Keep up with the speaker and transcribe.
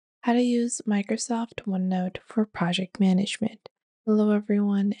How to use Microsoft OneNote for project management. Hello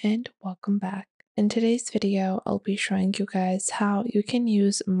everyone and welcome back. In today's video, I'll be showing you guys how you can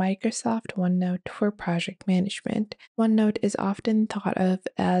use Microsoft OneNote for project management. OneNote is often thought of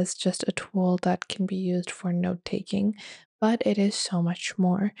as just a tool that can be used for note-taking, but it is so much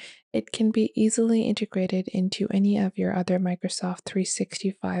more. It can be easily integrated into any of your other Microsoft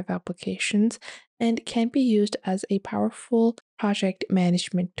 365 applications and can be used as a powerful project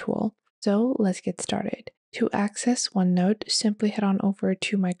management tool. So let's get started. To access OneNote, simply head on over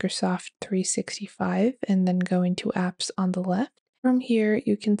to Microsoft 365 and then go into Apps on the left. From here,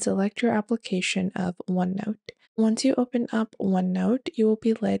 you can select your application of OneNote. Once you open up OneNote, you will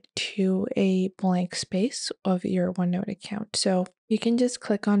be led to a blank space of your OneNote account. So you can just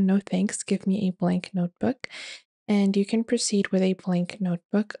click on No Thanks, give me a blank notebook, and you can proceed with a blank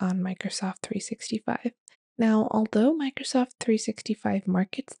notebook on Microsoft 365. Now, although Microsoft 365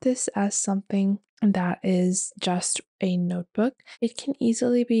 markets this as something that is just a notebook, it can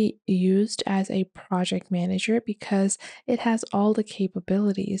easily be used as a project manager because it has all the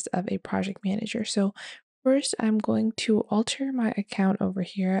capabilities of a project manager. So first, I'm going to alter my account over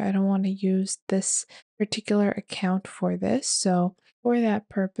here. I don't want to use this particular account for this. So for that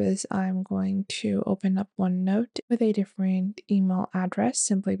purpose, I'm going to open up OneNote with a different email address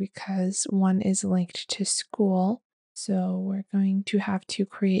simply because one is linked to school. So we're going to have to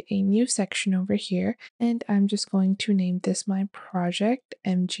create a new section over here, and I'm just going to name this my project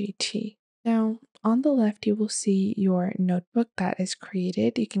MGT. Now, on the left, you will see your notebook that is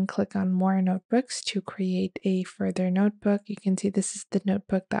created. You can click on more notebooks to create a further notebook. You can see this is the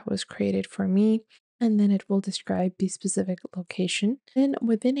notebook that was created for me, and then it will describe the specific location. Then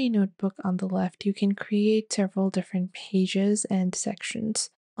within a notebook on the left, you can create several different pages and sections.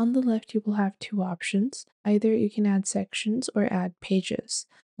 On the left, you will have two options. Either you can add sections or add pages.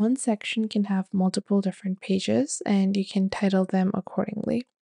 One section can have multiple different pages, and you can title them accordingly.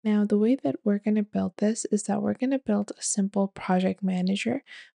 Now, the way that we're going to build this is that we're going to build a simple project manager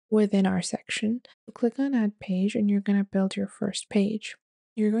within our section. So click on Add Page, and you're going to build your first page.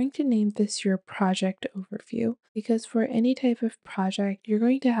 You're going to name this your project overview because for any type of project, you're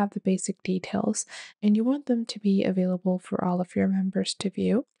going to have the basic details and you want them to be available for all of your members to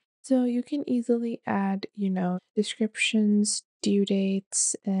view. So you can easily add, descriptions, due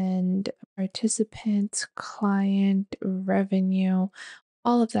dates, and participants, client, revenue,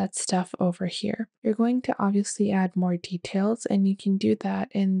 all of that stuff over here. You're going to obviously add more details, and you can do that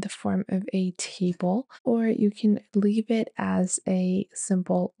in the form of a table, or you can leave it as a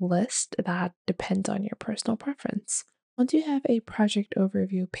simple list that depends on your personal preference. Once you have a project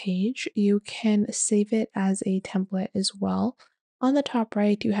overview page, you can save it as a template as well. On the top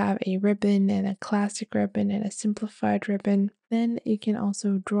right, you have a ribbon and a classic ribbon and a simplified ribbon. Then you can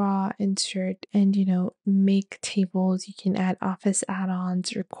also draw, insert, and make tables. You can add office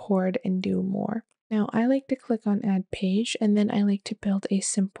add-ons, record, and do more. Now, I like to click on Add Page, and then I like to build a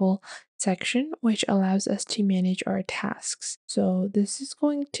simple section which allows us to manage our tasks. So this is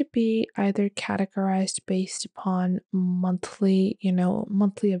going to be either categorized based upon monthly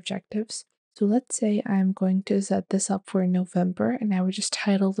objectives. So let's say I'm going to set this up for November, and I would just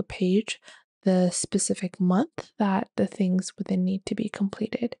title the page the specific month that the things within need to be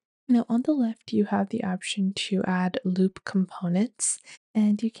completed. Now, on the left, you have the option to add loop components,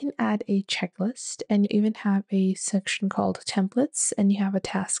 and you can add a checklist, and you even have a section called templates, and you have a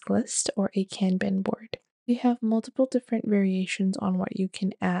task list or a Kanban board. You have multiple different variations on what you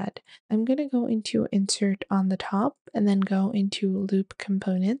can add. I'm going to go into insert on the top and then go into loop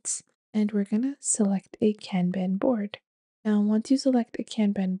components, and we're going to select a Kanban board. Now, once you select a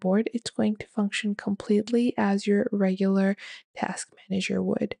Kanban board, it's going to function completely as your regular task manager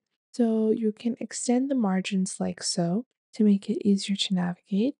would. So you can extend the margins like so to make it easier to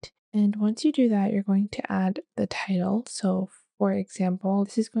navigate. And once you do that, you're going to add the title. So for example,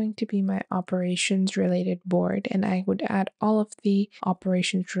 this is going to be my operations related board, and I would add all of the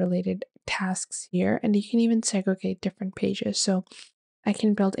operations related tasks here, and you can even segregate different pages. So I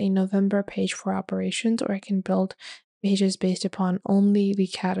can build a November page for operations, or I can build pages based upon only the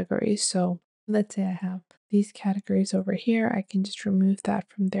categories. So let's say I have these categories over here. I can just remove that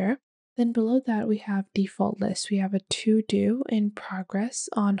from there. Then below that, we have default lists. We have a to do, in progress,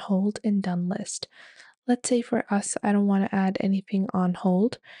 on hold, and done list. Let's say for us, I don't want to add anything on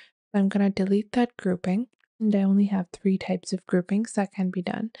hold. I'm going to delete that grouping. And I only have three types of groupings that can be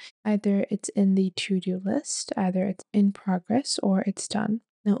done. Either it's in the to-do list, either it's in progress, or it's done.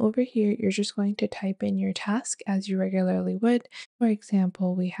 Now over here, you're just going to type in your task as you regularly would. For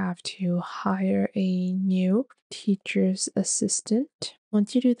example, we have to hire a new teacher's assistant.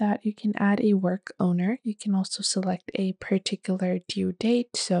 Once you do that, you can add a work owner. You can also select a particular due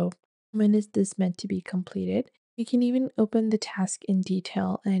date. So when is this meant to be completed? You can even open the task in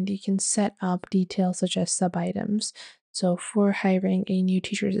detail and you can set up details such as sub items. So for hiring a new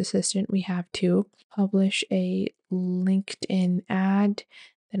teacher's assistant, we have to publish a LinkedIn ad,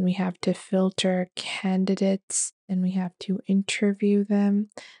 then we have to filter candidates, then we have to interview them,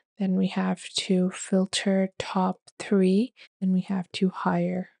 then we have to filter top 3, then we have to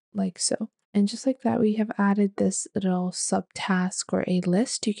hire, like so. And just like that, we have added this little subtask or a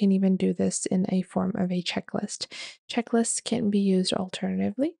list. You can even do this in a form of a checklist. Checklists can be used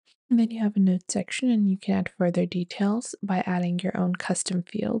alternatively. And then you have a note section, and you can add further details by adding your own custom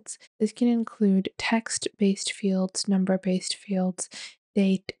fields. This can include text-based fields, number-based fields,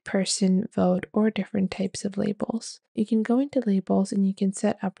 date, person, vote, or different types of labels. You can go into labels and you can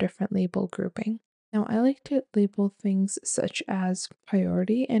set up different label grouping. Now, I like to label things such as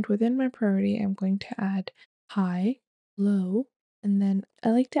priority, and within my priority, I'm going to add high, low, and then I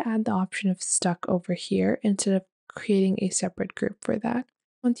like to add the option of stuck over here instead of creating a separate group for that.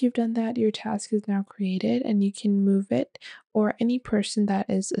 Once you've done that, your task is now created and you can move it, or any person that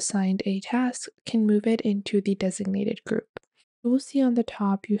is assigned a task can move it into the designated group. You will see on the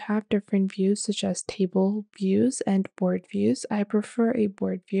top you have different views such as table views and board views. I prefer a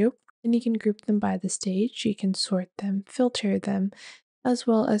board view, and you can group them by the stage. You can sort them, filter them, as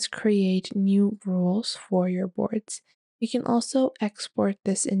well as create new rules for your boards. You can also export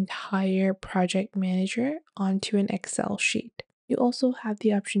this entire project manager onto an Excel sheet. You also have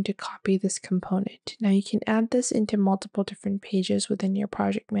the option to copy this component. Now you can add this into multiple different pages within your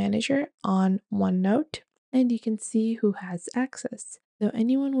project manager on OneNote, and you can see who has access. So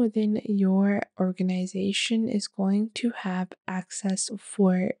anyone within your organization is going to have access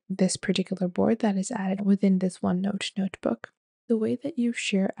for this particular board that is added within this OneNote notebook. The way that you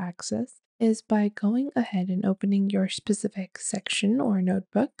share access is by going ahead and opening your specific section or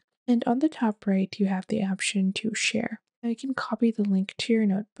notebook. And on the top right, you have the option to share. Now you can copy the link to your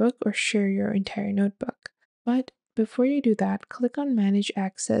notebook or share your entire notebook. But before you do that, click on Manage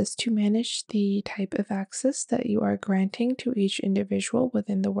Access to manage the type of access that you are granting to each individual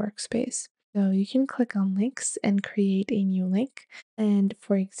within the workspace. So you can click on links and create a new link. And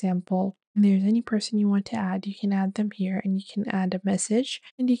for example, if there's any person you want to add, you can add them here and you can add a message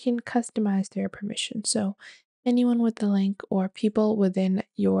and you can customize their permission. So anyone with the link or people within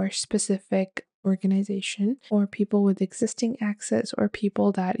your specific organization or people with existing access or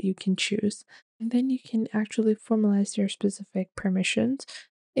people that you can choose. And then you can actually formalize your specific permissions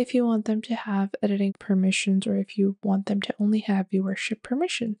if you want them to have editing permissions or if you want them to only have viewership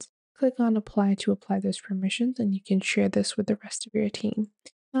permissions. Click on apply to apply those permissions and you can share this with the rest of your team.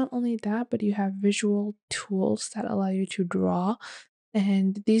 Not only that, but you have visual tools that allow you to draw,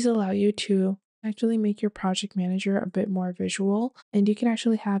 and these allow you to actually make your project manager a bit more visual. And you can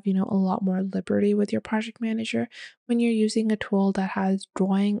actually have, a lot more liberty with your project manager when you're using a tool that has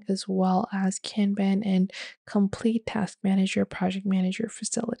drawing as well as Kanban and complete task manager, project manager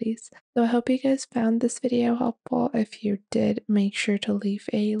facilities. So I hope you guys found this video helpful. If you did, make sure to leave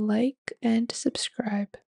a like and subscribe.